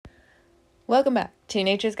Welcome back to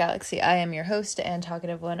Nature's Galaxy. I am your host and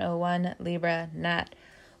Talkative 101, Libra Nat.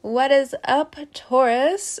 What is up,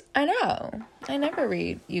 Taurus? I know, I never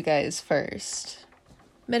read you guys first.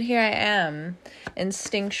 But here I am.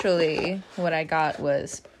 Instinctually, what I got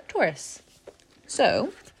was Taurus.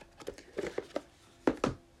 So,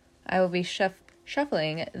 I will be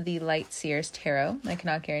shuffling the Light Seers Tarot. I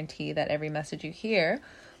cannot guarantee that every message you hear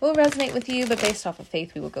will resonate with you, but based off of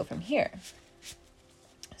faith, we will go from here.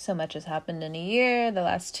 So much has happened in a year, the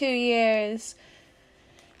last 2 years.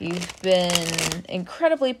 You've been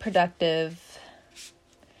incredibly productive,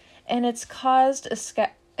 and it's caused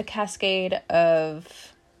a cascade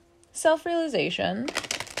of self-realization.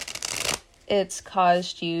 It's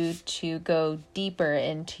caused you to go deeper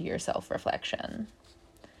into your self-reflection.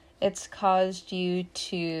 It's caused you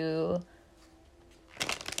to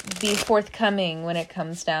be forthcoming when it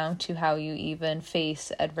comes down to how you even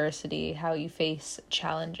face adversity, how you face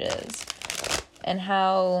challenges, and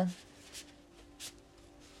how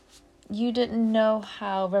you didn't know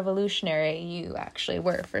how revolutionary you actually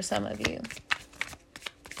were for some of you.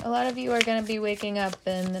 A lot of you are going to be waking up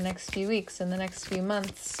in the next few weeks, in the next few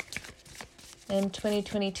months, in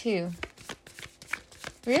 2022,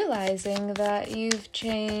 realizing that you've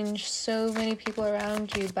changed so many people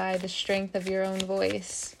around you by the strength of your own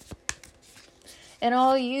voice. And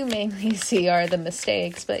all you mainly see are the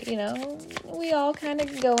mistakes, but we all kind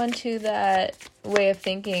of go into that way of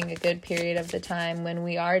thinking a good period of the time when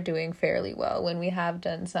we are doing fairly well, when we have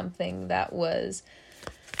done something that was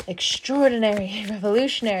extraordinary,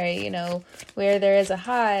 revolutionary, where there is a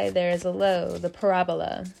high, there is a low, the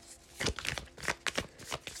parabola.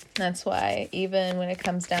 That's why even when it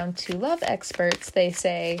comes down to love experts, they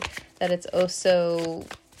say that it's also,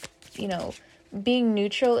 being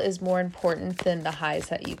neutral is more important than the highs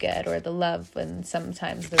that you get or the love and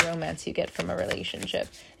sometimes the romance you get from a relationship.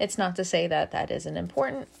 It's not to say that that isn't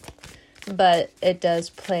important, but it does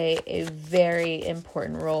play a very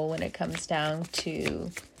important role when it comes down to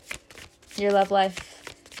your love life,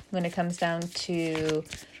 when it comes down to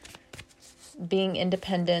being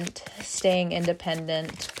independent, staying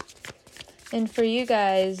independent. And for you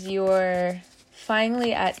guys, you're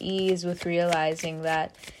finally at ease with realizing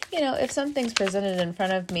that if something's presented in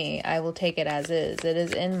front of me, I will take it as is. It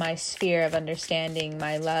is in my sphere of understanding,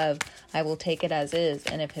 my love. I will take it as is.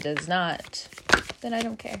 And if it is not, then I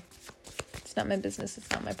don't care. It's not my business. It's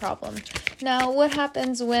not my problem. Now, what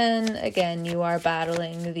happens when, again, you are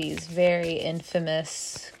battling these very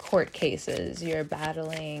infamous court cases? You're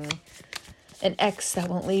battling an ex that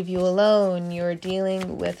won't leave you alone. You're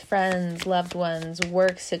dealing with friends, loved ones,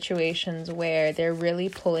 work situations where they're really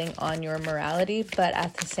pulling on your morality, but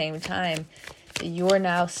at the same time, you're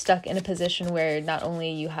now stuck in a position where not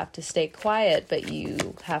only you have to stay quiet, but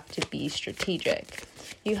you have to be strategic.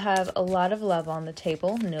 You have a lot of love on the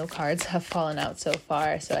table. No cards have fallen out so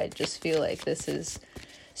far, so I just feel like this is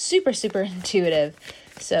super, super intuitive.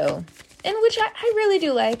 So, and which I really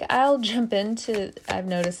do like. I'll jump into, I've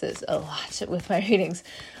noticed this a lot with my readings.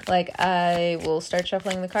 Like, I will start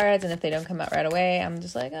shuffling the cards, and if they don't come out right away, I'm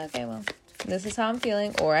just like, okay, well, this is how I'm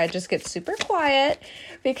feeling. Or I just get super quiet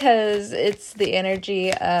because it's the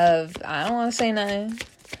energy of, I don't want to say nothing.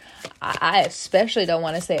 I especially don't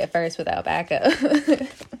want to say it first without backup.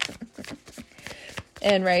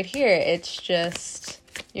 And right here, it's just,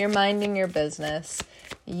 you're minding your business.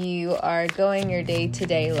 You are going your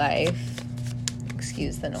day-to-day life.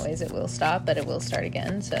 Excuse the noise, it will stop, but it will start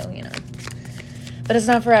again, so, But it's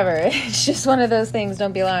not forever. It's just one of those things,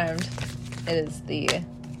 don't be alarmed. It is the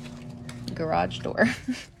garage door.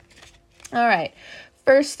 All right,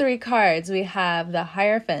 first 3 cards, we have the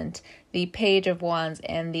Hierophant, the Page of Wands,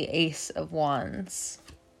 and the Ace of Wands.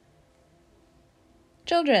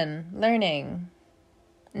 Children, learning,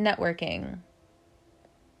 networking,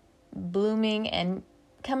 blooming, and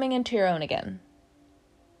coming into your own again.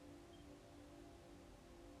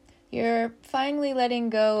 You're finally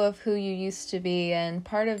letting go of who you used to be, and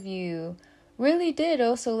part of you really did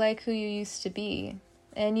also like who you used to be.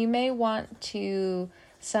 And you may want to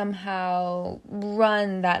somehow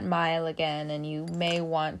run that mile again, and you may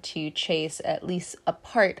want to chase at least a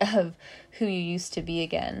part of who you used to be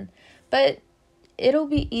again. But it'll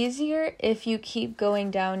be easier if you keep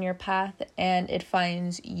going down your path and it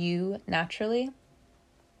finds you naturally.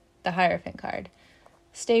 The Hierophant card.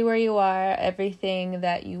 Stay where you are. Everything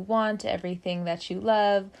that you want, everything that you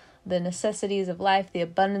love, the necessities of life, the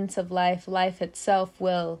abundance of life, life itself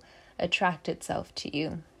will attract itself to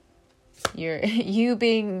you. You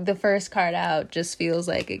being the first card out just feels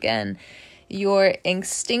like, again, you're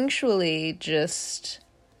instinctually just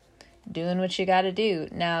doing what you got to do.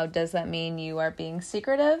 Now, does that mean you are being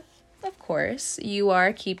secretive? of course, you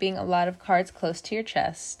are keeping a lot of cards close to your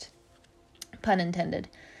chest. Pun intended.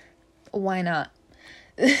 Why not?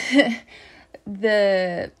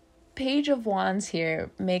 The Page of Wands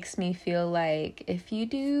here makes me feel like if you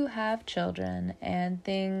do have children and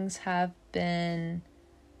things have been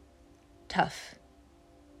tough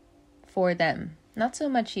for them, not so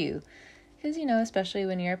much you, because, especially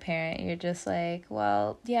when you're a parent, you're just like,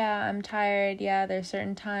 well, yeah, I'm tired. Yeah, there's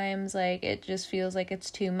certain times like it just feels like it's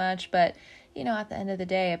too much. But, at the end of the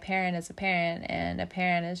day, a parent is a parent, and a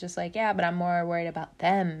parent is just like, yeah, but I'm more worried about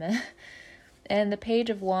them. And the Page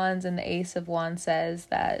of Wands and the Ace of Wands says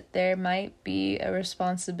that there might be a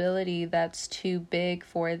responsibility that's too big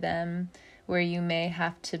for them, where you may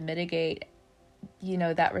have to mitigate,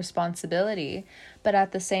 that responsibility. But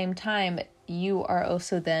at the same time, you are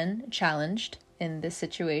also then challenged in this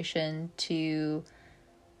situation to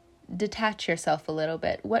detach yourself a little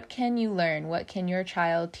bit. What can you learn? What can your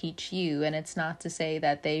child teach you? And it's not to say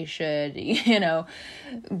that they should,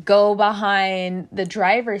 go behind the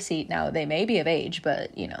driver's seat. Now, they may be of age,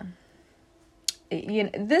 but,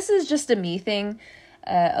 this is just a me thing.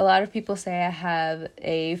 A lot of people say I have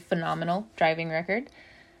a phenomenal driving record.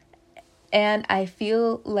 And I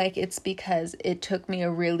feel like it's because it took me a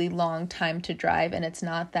really long time to drive. And it's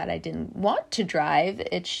not that I didn't want to drive.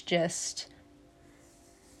 It's just,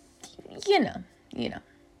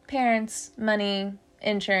 parents, money,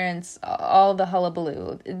 insurance, all the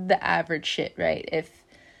hullabaloo, the average shit, right? If,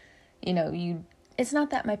 it's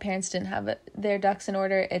not that my parents didn't have their ducks in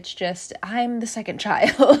order. It's just, I'm the second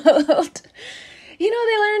child.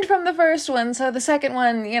 They learned from the first one. So the second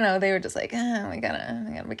one, they were just like, we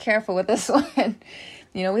gotta be careful with this one.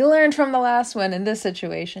 We learned from the last one in this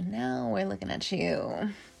situation. Now we're looking at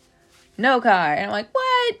you. No car. And I'm like,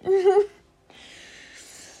 what?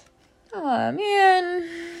 Oh, man.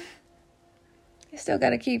 I still got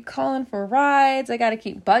to keep calling for rides. I got to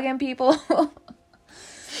keep bugging people.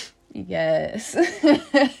 Yes.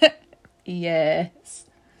 Yes.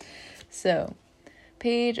 So,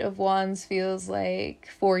 Page of Wands feels like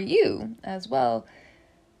for you as well,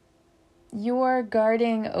 you're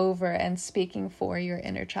guarding over and speaking for your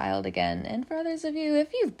inner child again. And for others of you,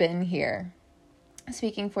 if you've been here,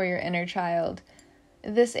 speaking for your inner child,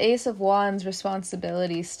 this Ace of Wands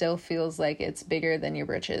responsibility still feels like it's bigger than your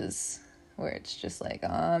britches, where it's just like,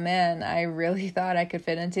 oh man, I really thought I could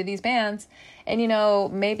fit into these pants. And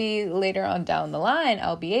maybe later on down the line,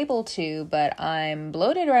 I'll be able to, but I'm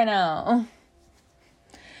bloated right now.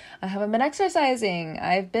 I haven't been exercising.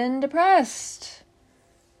 I've been depressed.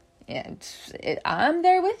 Yeah, I'm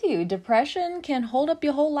there with you. Depression can hold up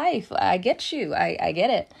your whole life. I get you. I get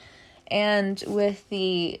it. And with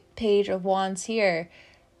the Page of Wands here,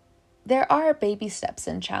 there are baby steps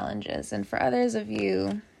and challenges. And for others of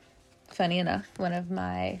you, funny enough, one of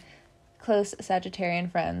my close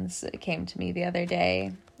Sagittarian friends came to me the other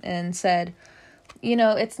day and said,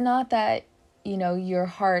 it's not that, your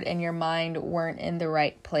heart and your mind weren't in the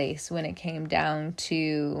right place when it came down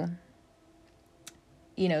to,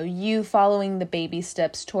 you following the baby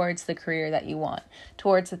steps towards the career that you want,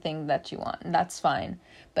 towards the thing that you want. And that's fine.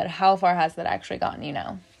 But how far has that actually gotten you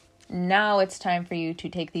now? Now it's time for you to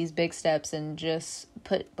take these big steps and just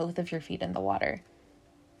put both of your feet in the water.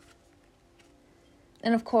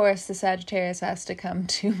 And of course, the Sagittarius has to come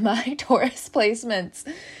to my Taurus placements.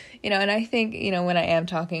 And I think, when I am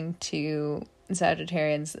talking to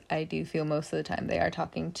Sagittarians, I do feel most of the time they are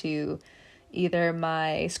talking to either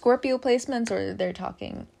my Scorpio placements, or they're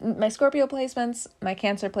talking my Scorpio placements, my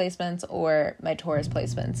Cancer placements, or my Taurus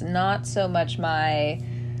placements. Not so much my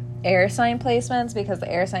air sign placements, because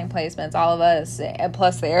the air sign placements, all of us,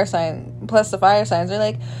 plus the air sign, plus the fire signs, are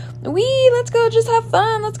like, let's go just have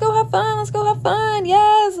fun. Let's go have fun. Let's go have fun.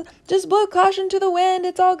 Yes. Just blow caution to the wind.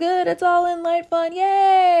 It's all good. It's all in light fun.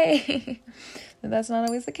 Yay. But that's not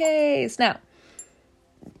always the case. Now,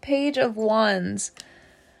 Page of Wands.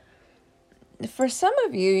 For some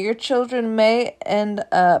of you, your children may end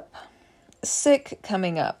up sick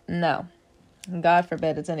coming up. No, God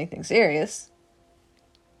forbid it's anything serious.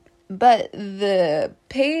 But the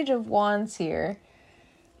Page of Wands here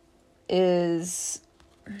is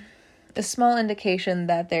a small indication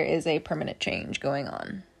that there is a permanent change going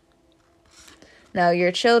on. Now,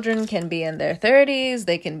 your children can be in their 30s,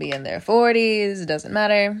 they can be in their 40s, doesn't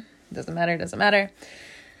matter.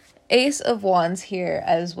 Ace of Wands here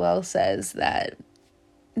as well says that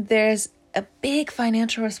there's a big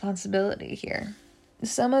financial responsibility here.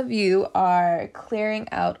 Some of you are clearing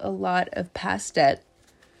out a lot of past debt,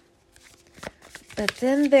 but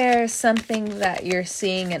then there's something that you're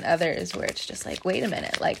seeing in others where it's just like, wait a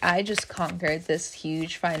minute, like I just conquered this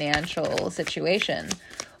huge financial situation.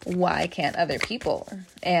 why can't other people?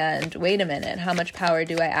 And wait a minute, how much power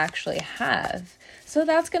do I actually have? So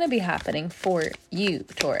that's going to be happening for you,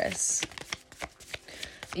 Taurus.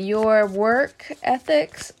 Your work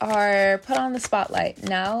ethics are put on the spotlight.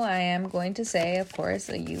 Now, I am going to say, of course,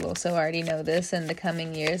 you also already know this, in the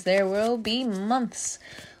coming years, there will be months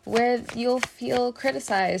where you'll feel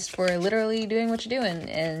criticized for literally doing what you're doing.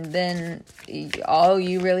 And then all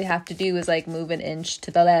you really have to do is like move an inch to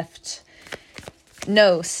the left.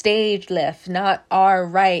 No, stage left, not our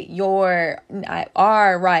right,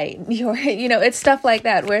 our right, it's stuff like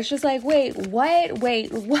that where it's just like, wait,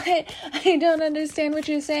 what? I don't understand what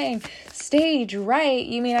you're saying. Stage right?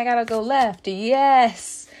 You mean I gotta go left?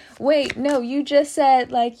 Yes. Wait, no, you just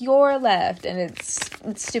said like your left. And it's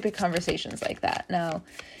stupid conversations like that. Now,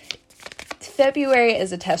 February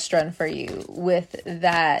is a test run for you with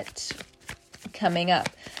that coming up.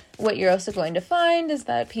 What you're also going to find is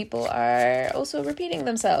that people are also repeating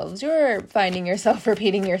themselves. You're finding yourself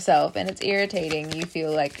repeating yourself, and it's irritating. You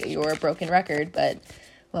feel like you're a broken record, but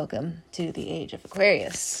welcome to the age of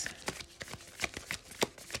Aquarius.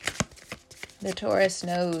 The Taurus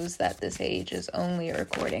knows that this age is only a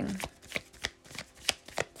recording.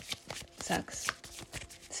 Sucks.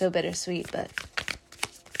 So bittersweet, but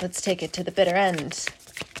let's take it to the bitter end.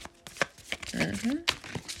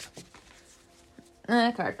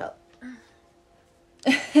 Card fell.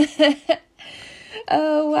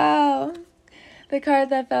 Oh, wow. The card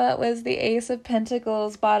that fell out was the Ace of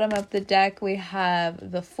Pentacles. Bottom of the deck, we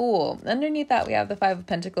have the Fool. Underneath that, we have the Five of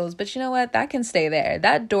Pentacles. But you know what? That can stay there.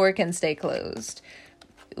 That door can stay closed.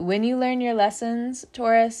 When you learn your lessons,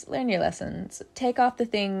 Taurus, learn your lessons. Take off the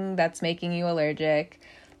thing that's making you allergic.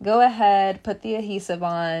 Go ahead, put the adhesive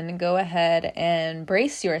on. Go ahead and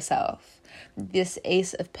brace yourself. This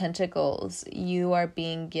Ace of Pentacles, you are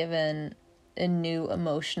being given a new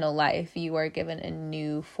emotional life. You are given a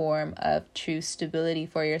new form of true stability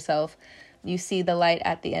for yourself. You see the light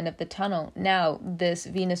at the end of the tunnel. Now, this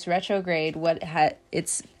Venus retrograde,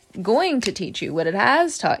 it's going to teach you, what it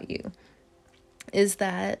has taught you, is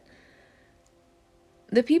that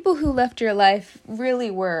the people who left your life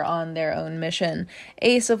really were on their own mission.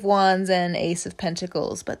 Ace of Wands and Ace of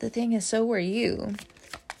Pentacles. But the thing is, so were you.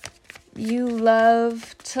 You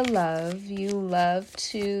love to love. You love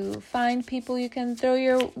to find people you can throw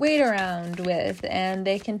your weight around with, and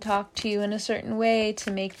they can talk to you in a certain way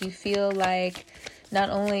to make you feel like not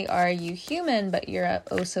only are you human, but you're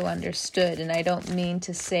also understood. And I don't mean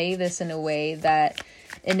to say this in a way that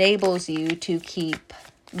enables you to keep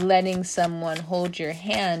letting someone hold your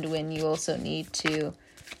hand when you also need to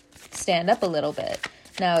stand up a little bit.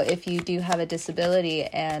 Now, if you do have a disability,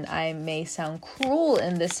 and I may sound cruel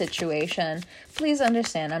in this situation, please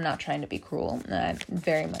understand I'm not trying to be cruel. I'm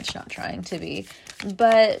very much not trying to be.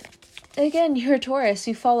 But again, you're a Taurus.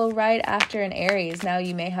 You follow right after an Aries. Now,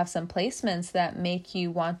 you may have some placements that make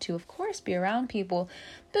you want to, of course, be around people.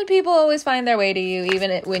 But people always find their way to you,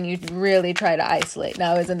 even when you really try to isolate.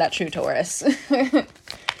 Now, isn't that true, Taurus?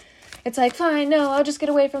 It's like, fine, no, I'll just get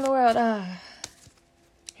away from the world.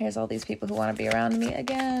 Here's all these people who want to be around me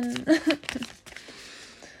again.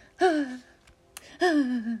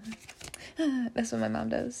 That's what my mom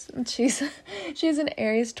does. She's an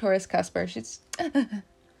Aries Taurus cusper. She's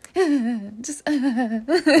just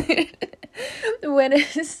when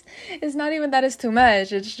it's not even that it's too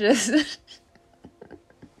much. It's just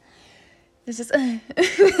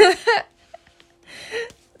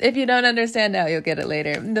if you don't understand now, you'll get it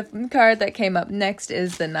later. The card that came up next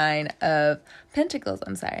is the Nine of Pentacles.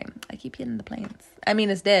 I'm sorry. I keep hitting the plants. I mean,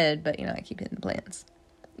 it's dead, but, I keep hitting the plants.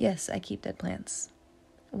 Yes, I keep dead plants.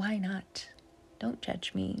 Why not? Don't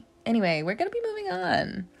judge me. Anyway, we're going to be moving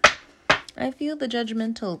on. I feel the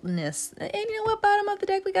judgmentalness. And you know what? Bottom of the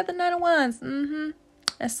deck, we got the Nine of Wands.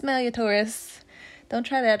 I smell you, Taurus. Don't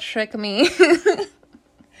try to trick me.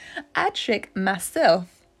 I trick myself.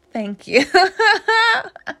 Thank you.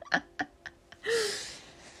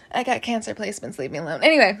 I got Cancer placements. Leave me alone.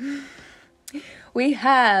 Anyway, we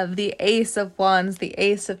have the Ace of Wands, the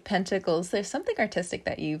Ace of Pentacles. There's something artistic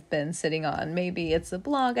that you've been sitting on. Maybe it's a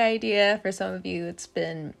blog idea. For some of you, it's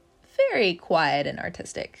been very quiet and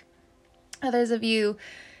artistic. Others of you,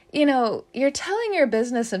 you're telling your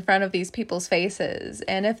business in front of these people's faces.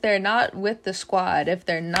 And if they're not with the squad, if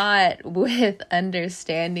they're not with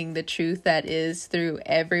understanding the truth that is through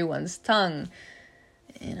everyone's tongue,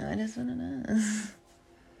 it is what it is.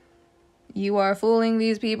 You are fooling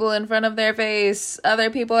these people in front of their face. Other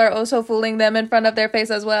people are also fooling them in front of their face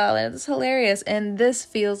as well. And it's hilarious. And this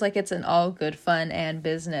feels like it's an all good fun and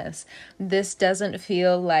business. This doesn't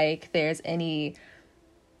feel like there's any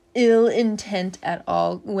ill intent at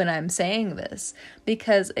all when I'm saying this.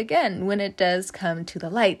 Because again, when it does come to the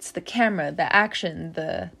lights, the camera, the action,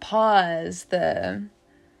 the pause, the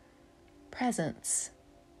presence,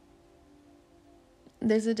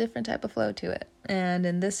 there's a different type of flow to it. And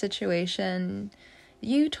in this situation,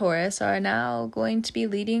 you, Taurus, are now going to be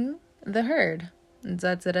leading the herd.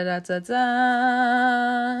 Puns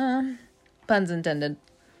intended.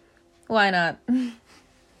 Why not? And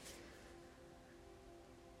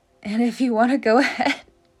if you want to go ahead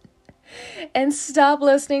and stop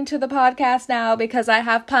listening to the podcast now because I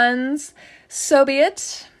have puns, so be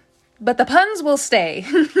it. But the puns will stay.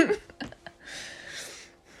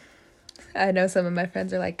 I know some of my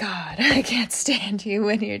friends are like, God, I can't stand you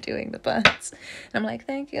when you're doing the puns. And I'm like,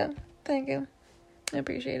 thank you. I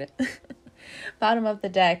appreciate it. Bottom of the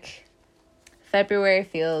deck. February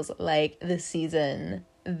feels like the season,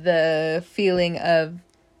 the feeling of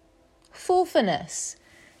fullness.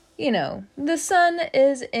 You know, the sun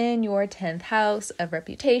is in your 10th house of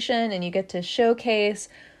reputation, and you get to showcase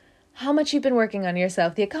how much you've been working on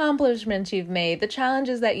yourself, the accomplishments you've made, the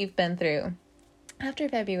challenges that you've been through. After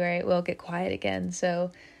February, it will get quiet again.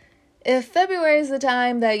 So if February is the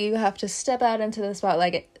time that you have to step out into the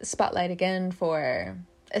spotlight again for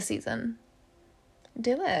a season,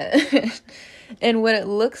 do it. And what it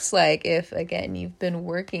looks like if, again, you've been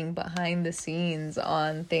working behind the scenes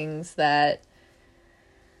on things that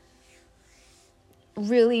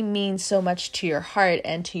really mean so much to your heart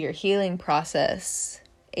and to your healing process.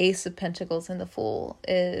 Ace of Pentacles and the Fool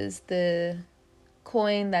is the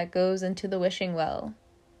coin that goes into the wishing well.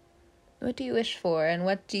 What do you wish for, and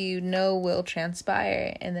what do you know will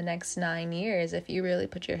transpire in the next 9 years if you really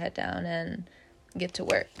put your head down and get to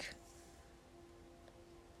work?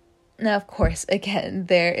 Now, of course, again,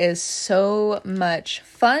 there is so much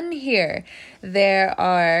fun here. There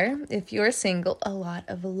are, if you're single, a lot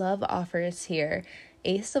of love offers here.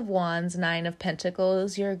 Ace of Wands, Nine of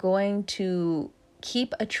Pentacles, you're going to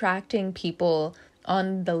keep attracting people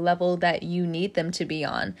on the level that you need them to be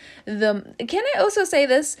on. Can I also say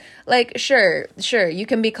this? Like, sure, you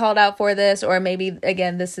can be called out for this, or maybe,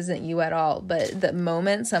 again, this isn't you at all, but the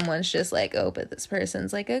moment someone's just like, oh, but this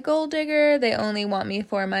person's like a gold digger, they only want me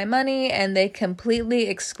for my money, and they completely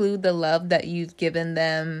exclude the love that you've given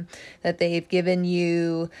them, that they've given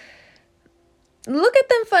you, look at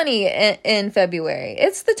them funny in February.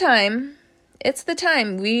 It's the time.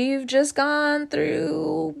 We've just gone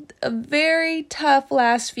through a very tough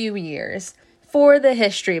last few years for the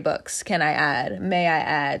history books, may I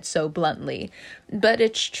add so bluntly. But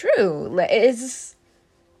it's true. It's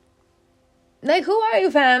like, who are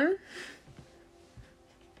you, fam?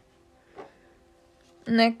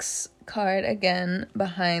 Next card, again,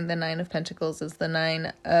 behind the Nine of Pentacles is the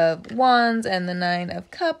Nine of Wands and the Nine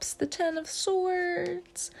of Cups, the Ten of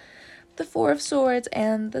Swords, the Four of Swords,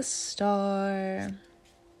 and the Star.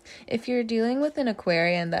 If you're dealing with an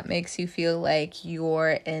Aquarian that makes you feel like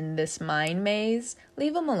you're in this mind maze,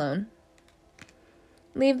 leave them alone.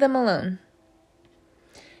 Leave them alone.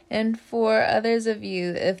 And for others of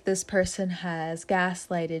you, if this person has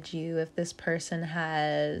gaslighted you, if this person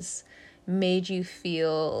has made you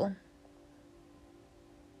feel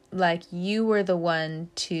like you were the one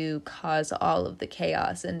to cause all of the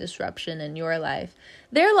chaos and disruption in your life,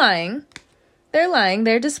 they're lying.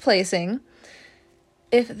 They're displacing.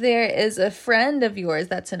 If there is a friend of yours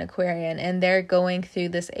that's an Aquarian and they're going through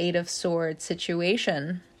this Eight of Swords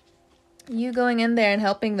situation, you going in there and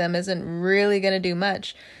helping them isn't really going to do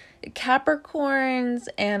much. Capricorns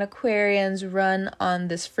and Aquarians run on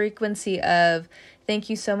this frequency of, thank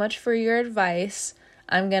you so much for your advice.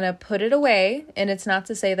 I'm going to put it away. And it's not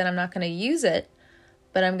to say that I'm not going to use it,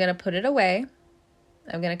 but I'm going to put it away.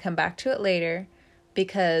 I'm going to come back to it later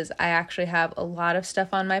because I actually have a lot of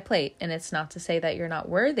stuff on my plate. And it's not to say that you're not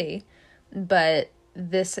worthy, but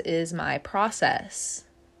this is my process.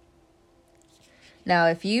 Now,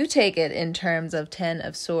 if you take it in terms of 10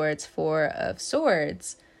 of Swords, 4 of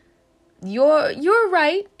Swords, you're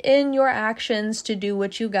right in your actions to do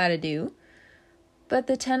what you got to do. But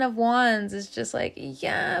the 10 of Wands is just like,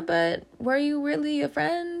 yeah, but were you really a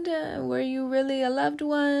friend? Were you really a loved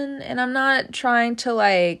one? And I'm not trying to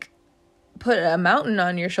like put a mountain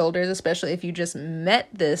on your shoulders, especially if you just met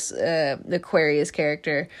this Aquarius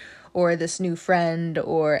character or this new friend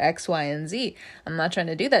or X, Y, and Z. I'm not trying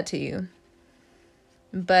to do that to you.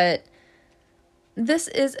 But this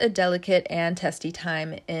is a delicate and testy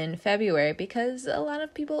time in February because a lot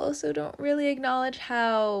of people also don't really acknowledge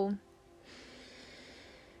how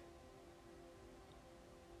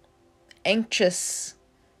anxious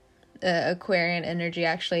Aquarian energy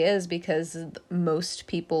actually is, because most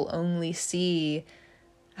people only see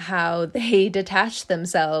how they detach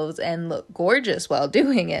themselves and look gorgeous while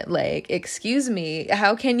doing it. Like, excuse me,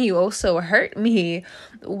 how can you also hurt me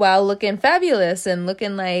while looking fabulous and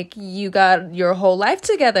looking like you got your whole life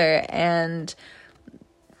together? And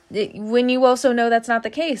when you also know that's not the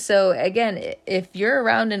case. So again, if you're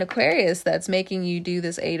around an Aquarius that's making you do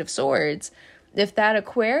this Eight of Swords, if that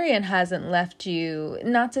Aquarian hasn't left you,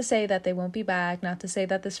 not to say that they won't be back, not to say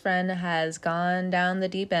that this friend has gone down the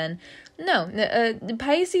deep end. No,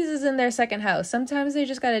 Pisces is in their second house. Sometimes they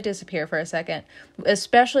just got to disappear for a second,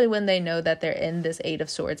 especially when they know that they're in this Eight of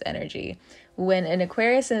Swords energy. When an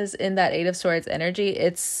Aquarius is in that Eight of Swords energy,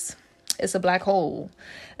 it's a black hole.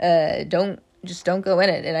 Don't go in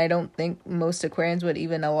it. And I don't think most Aquarians would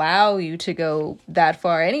even allow you to go that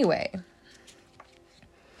far anyway.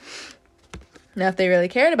 Now, if they really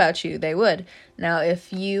cared about you, they would. Now,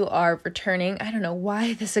 if you are returning, I don't know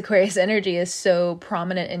why this Aquarius energy is so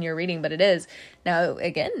prominent in your reading, but it is. Now,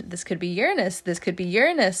 again, this could be Uranus. This could be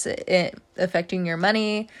Uranus affecting your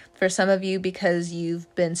money for some of you, because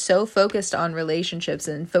you've been so focused on relationships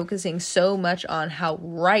and focusing so much on how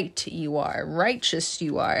right you are, righteous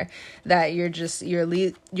you are, that you're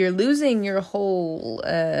losing your whole,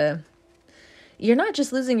 you're not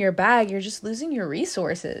just losing your bag, you're just losing your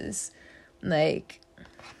resources. Like,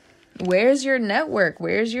 where's your network?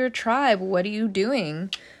 Where's your tribe? What are you doing?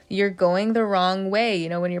 You're going the wrong way. You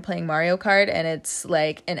know, when you're playing Mario Kart and it's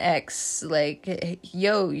like an X, like,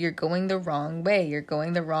 yo, you're going the wrong way. You're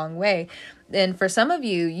going the wrong way. And for some of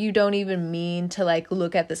you, you don't even mean to like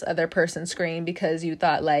look at this other person's screen because you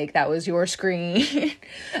thought like that was your screen.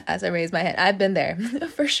 As I raise my hand, I've been there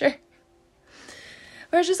for sure.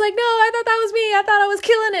 Where it's just like, no, I thought that was me. I thought I was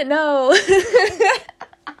killing it. No.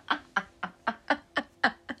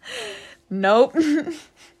 Nope.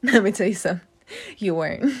 Let me tell you something. You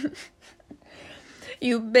weren't.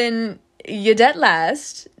 You're dead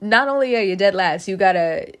last. Not only are you dead last, you've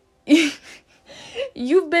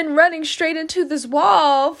been running straight into this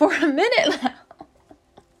wall for a minute now.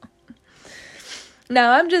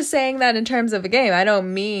 Now, I'm just saying that in terms of a game. I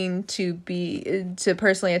don't mean to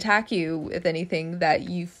personally attack you with anything that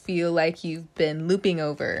you feel like you've been looping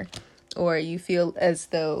over, or you feel as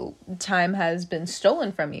though time has been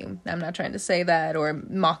stolen from you. I'm not trying to say that or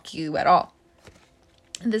mock you at all.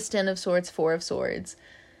 This Ten of Swords, Four of Swords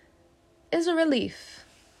is a relief.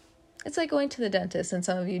 It's like going to the dentist, and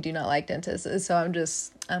some of you do not like dentists. So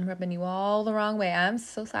I'm rubbing you all the wrong way. I'm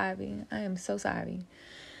so sorry. I am so sorry.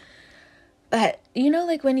 But, you know,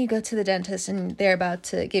 like when you go to the dentist and they're about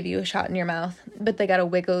to give you a shot in your mouth, but they got to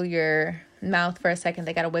wiggle your mouth for a second.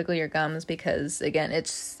 They got to wiggle your gums because, again,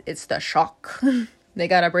 it's the shock. They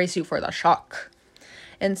got to brace you for the shock.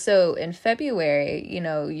 And so in February, you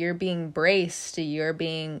know, you're being braced, you're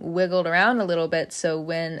being wiggled around a little bit. So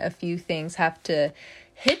when a few things have to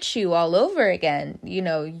hit you all over again, you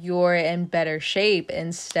know, you're in better shape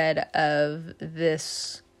instead of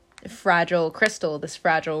this fragile crystal, this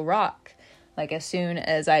fragile rock. Like, as soon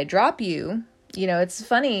as I drop you, you know, it's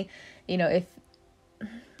funny, you know,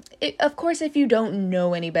 of course, if you don't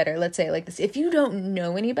know any better, let's say like this, if you don't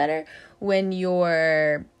know any better when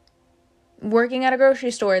you're working at a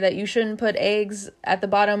grocery store that you shouldn't put eggs at the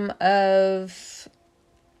bottom of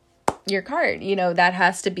your cart, you know, that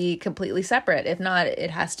has to be completely separate. If not,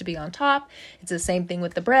 it has to be on top. It's the same thing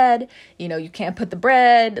with the bread. You know, you can't put the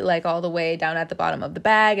bread like all the way down at the bottom of the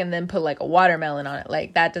bag and then put like a watermelon on it.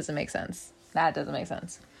 Like, that doesn't make sense. That doesn't make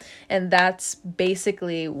sense. And that's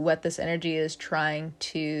basically what this energy is trying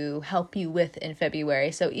to help you with in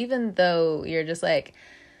February. So even though you're just like,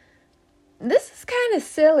 this is kind of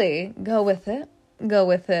silly, go with it. Go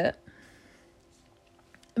with it.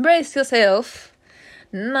 Brace yourself.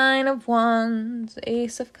 Nine of Wands,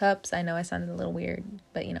 Ace of Cups. I know I sounded a little weird,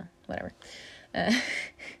 but you know, whatever.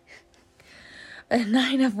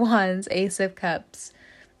 Nine of Wands, Ace of Cups.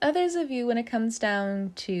 Others of you, when it comes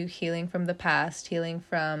down to healing from the past, healing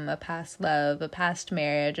from a past love, a past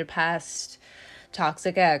marriage, a past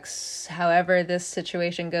toxic ex, however this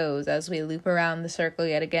situation goes, as we loop around the circle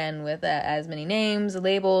yet again with as many names,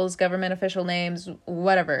 labels, government official names,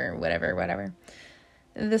 whatever.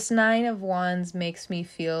 This Nine of Wands makes me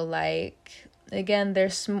feel like, again,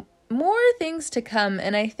 there's more things to come.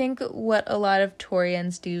 And I think what a lot of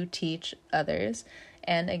Taurians do teach others,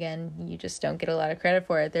 and again, you just don't get a lot of credit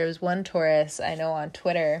for it. There was one Taurus I know on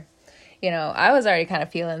Twitter, you know, I was already kind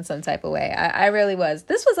of feeling some type of way. I really was.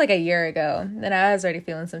 This was like a year ago, and I was already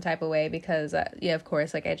feeling some type of way because, yeah, of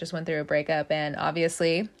course, like I just went through a breakup, and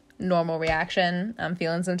obviously, normal reaction, I'm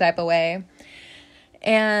feeling some type of way.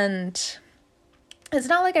 And it's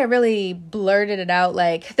not like I really blurted it out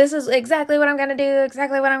like, this is exactly what I'm going to do,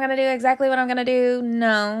 exactly what I'm going to do, exactly what I'm going to do.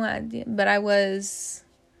 No, but I was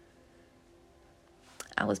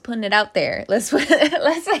putting it out there. Let's say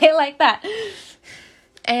it like that.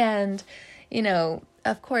 And,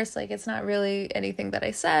 of course, like, it's not really anything that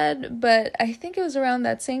I said, but I think it was around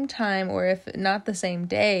that same time, or if not the same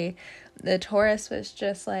day, the Taurus was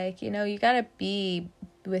just like, you got to be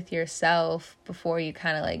with yourself before you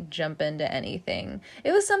kind of like jump into anything.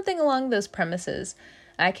 It was something along those premises.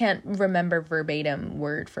 I can't remember verbatim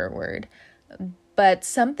word for word, but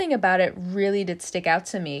something about it really did stick out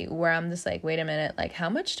to me, where I'm just like, wait a minute, like, how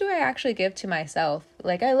much do I actually give to myself?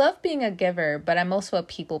 Like, I love being a giver, but I'm also a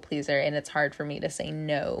people pleaser, and it's hard for me to say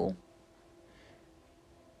no.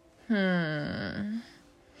 And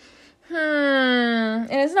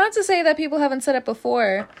it's not to say that people haven't said it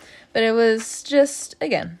before, but it was just,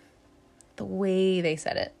 again, the way they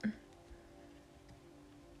said it.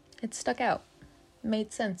 It stuck out. It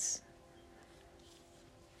made sense.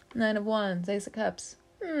 9 of Wands, Ace of Cups.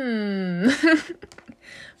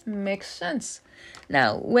 Makes sense.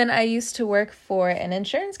 Now, when I used to work for an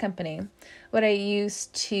insurance company, what I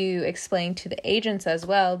used to explain to the agents as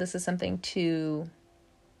well, this is something to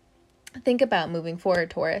think about moving forward,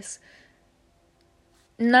 Taurus.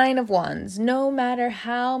 9 of Wands, no matter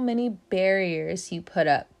how many barriers you put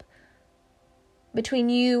up between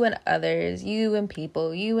you and others, you and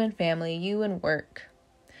people, you and family, you and work,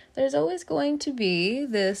 there's always going to be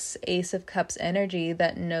this Ace of Cups energy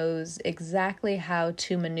that knows exactly how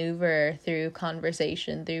to maneuver through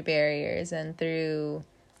conversation, through barriers, and through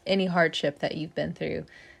any hardship that you've been through.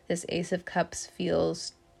 This Ace of Cups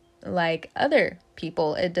feels like other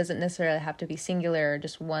people. It doesn't necessarily have to be singular or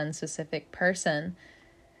just one specific person.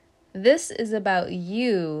 This is about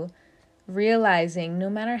you realizing no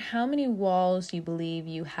matter how many walls you believe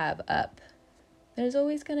you have up, there's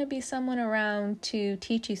always going to be someone around to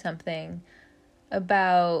teach you something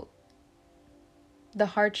about the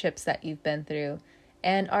hardships that you've been through.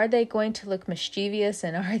 And are they going to look mischievous,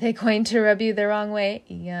 and are they going to rub you the wrong way?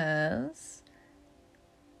 Yes.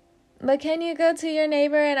 But can you go to your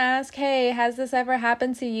neighbor and ask, hey, has this ever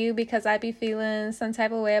happened to you? Because I be feeling some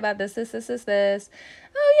type of way about this.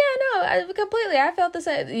 Oh, yeah, no, completely. I felt the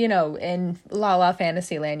same. In La La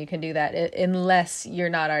Fantasy Land, you can do that unless you're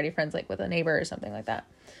not already friends like with a neighbor or something like that.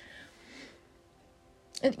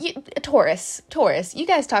 Taurus, you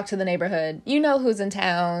guys talk to the neighborhood. You know who's in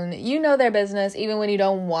town. You know their business, even when you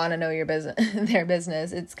don't want to know your business, their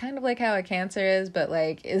business. It's kind of like how a Cancer is, but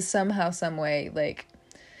like is somehow, some way, like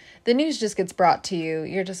the news just gets brought to you.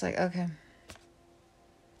 You're just like, okay.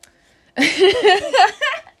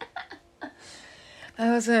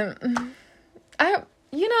 I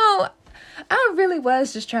really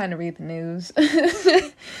was just trying to read the news.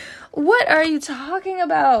 What are you talking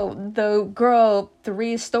about? The girl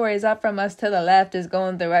 3 stories up from us to the left is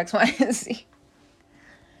going through X, Y, and Z.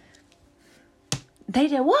 They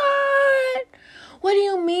did what? What do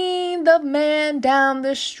you mean the man down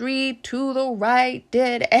the street to the right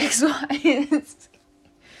did X, Y, and Z?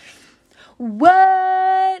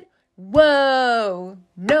 What? Whoa.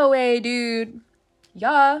 No way, dude.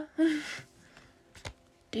 Yeah.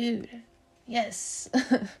 Dude. Yes.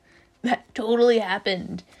 That totally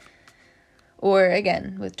happened. Or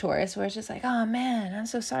again, with Taurus, where it's just like, oh man, I'm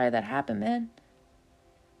so sorry that happened, man.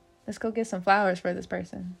 Let's go get some flowers for this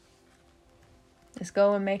person. Let's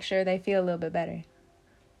go and make sure they feel a little bit better.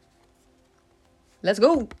 Let's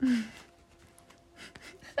go.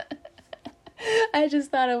 I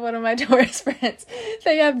just thought of one of my Taurus friends.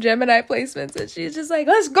 They have Gemini placements, and she's just like,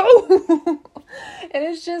 let's go. And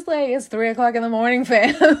it's just like, it's 3 o'clock in the morning,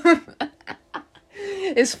 fam.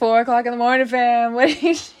 It's 4 o'clock in the morning, fam. What are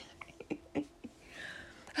you...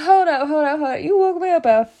 Hold up. You woke me up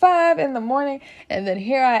at 5 in the morning, and then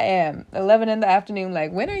here I am, 11 in the afternoon.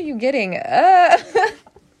 Like, when are you getting up?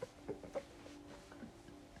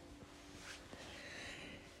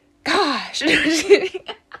 Gosh.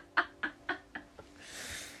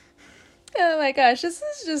 Oh my gosh, this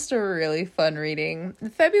is just a really fun reading.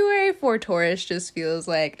 February for Taurus just feels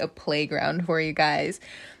like a playground for you guys.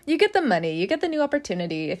 You get the money, you get the new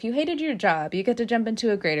opportunity. If you hated your job, you get to jump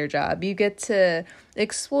into a greater job. You get to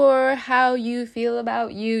explore how you feel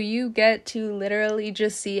about you. You get to literally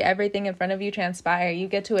just see everything in front of you transpire. You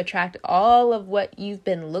get to attract all of what you've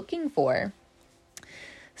been looking for.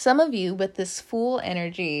 Some of you with this Fool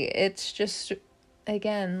energy, it's just,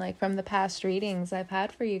 again, like from the past readings I've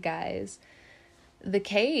had for you guys, the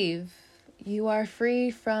cave, you are free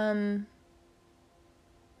from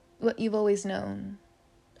what you've always known.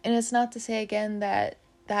 And it's not to say again that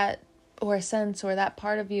or a sense or that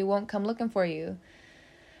part of you won't come looking for you.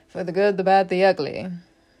 for the good, the bad, the ugly.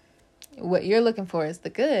 What you're looking for is the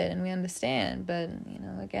good, and we understand. But,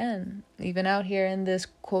 again, even out here in this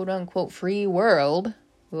quote-unquote free world,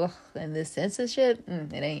 and this censorship,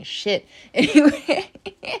 it ain't shit. Anyway,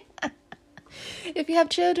 if you have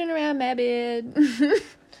children around, my bad.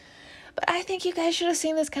 But I think you guys should have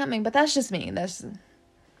seen this coming. But that's just me.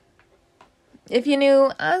 If you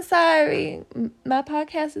knew, I'm sorry. My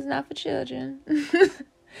podcast is not for children.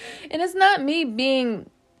 And it's not me being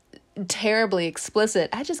terribly explicit.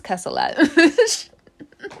 I just cuss a lot.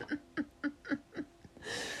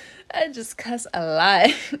 I just cuss a lot.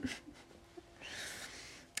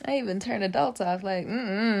 I even turn adults off like,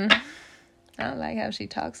 I don't like how she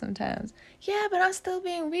talks sometimes. Yeah, but I'm still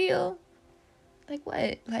being real. Like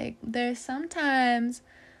what? Like there's sometimes,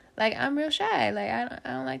 like I'm real shy. Like I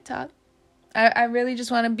don't like talk. I really just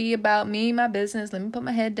want to be about me, my business. Let me put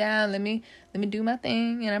my head down. Let me do my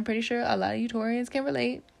thing. And I'm pretty sure a lot of you Taurians can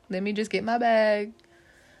relate. Let me just get my bag.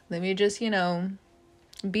 Let me just,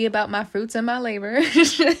 be about my fruits and my labor.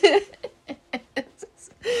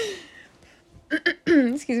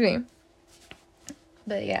 Excuse me.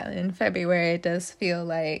 But yeah, in February, it does feel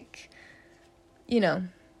like,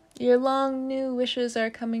 your long new wishes are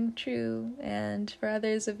coming true. And for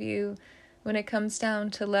others of you, when it comes down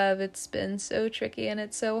to love, it's been so tricky and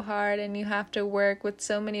it's so hard, and you have to work with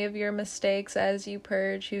so many of your mistakes as you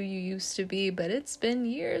purge who you used to be. But it's been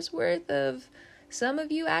years worth of some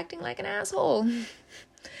of you acting like an asshole.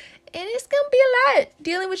 And it's gonna be a lot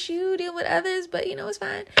dealing with you, dealing with others, but it's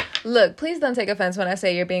fine. Look, please don't take offense when I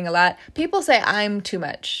say you're being a lot. People say I'm too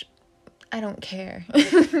much. I don't care.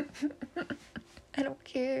 I don't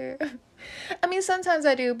care. I mean, sometimes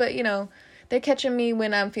I do, but they're catching me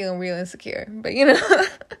when I'm feeling real insecure. But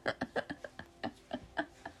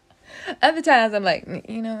other times I'm like,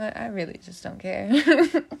 what? I really just don't care.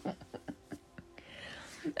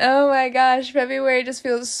 Oh my gosh, February just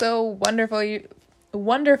feels so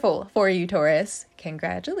wonderful for you, Taurus.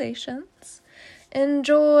 Congratulations.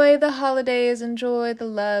 Enjoy the holidays, enjoy the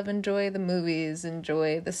love, enjoy the movies,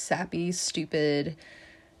 enjoy the sappy, stupid,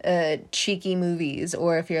 cheeky movies.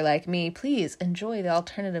 Or if you're like me, please enjoy the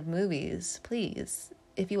alternative movies. Please.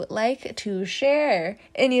 If you would like to share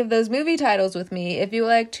any of those movie titles with me, if you would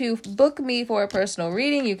like to book me for a personal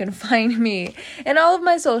reading, you can find me in all of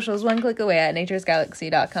my socials, one click away at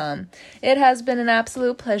naturesgalaxy.com. It has been an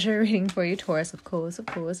absolute pleasure reading for you, Taurus, of course,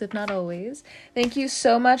 if not always. Thank you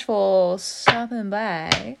so much for stopping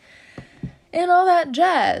by and all that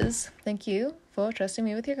jazz. Thank you for trusting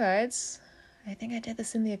me with your cards. I think I did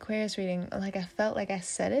this in the Aquarius reading. Like, I felt like I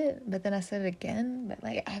said it, but then I said it again. But,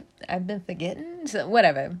 I've been forgetting. So,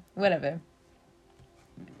 whatever.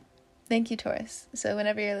 Thank you, Taurus. So,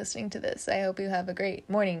 whenever you're listening to this, I hope you have a great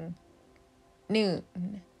morning, noon,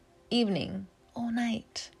 evening, all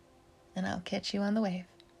night. And I'll catch you on the wave.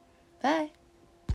 Bye.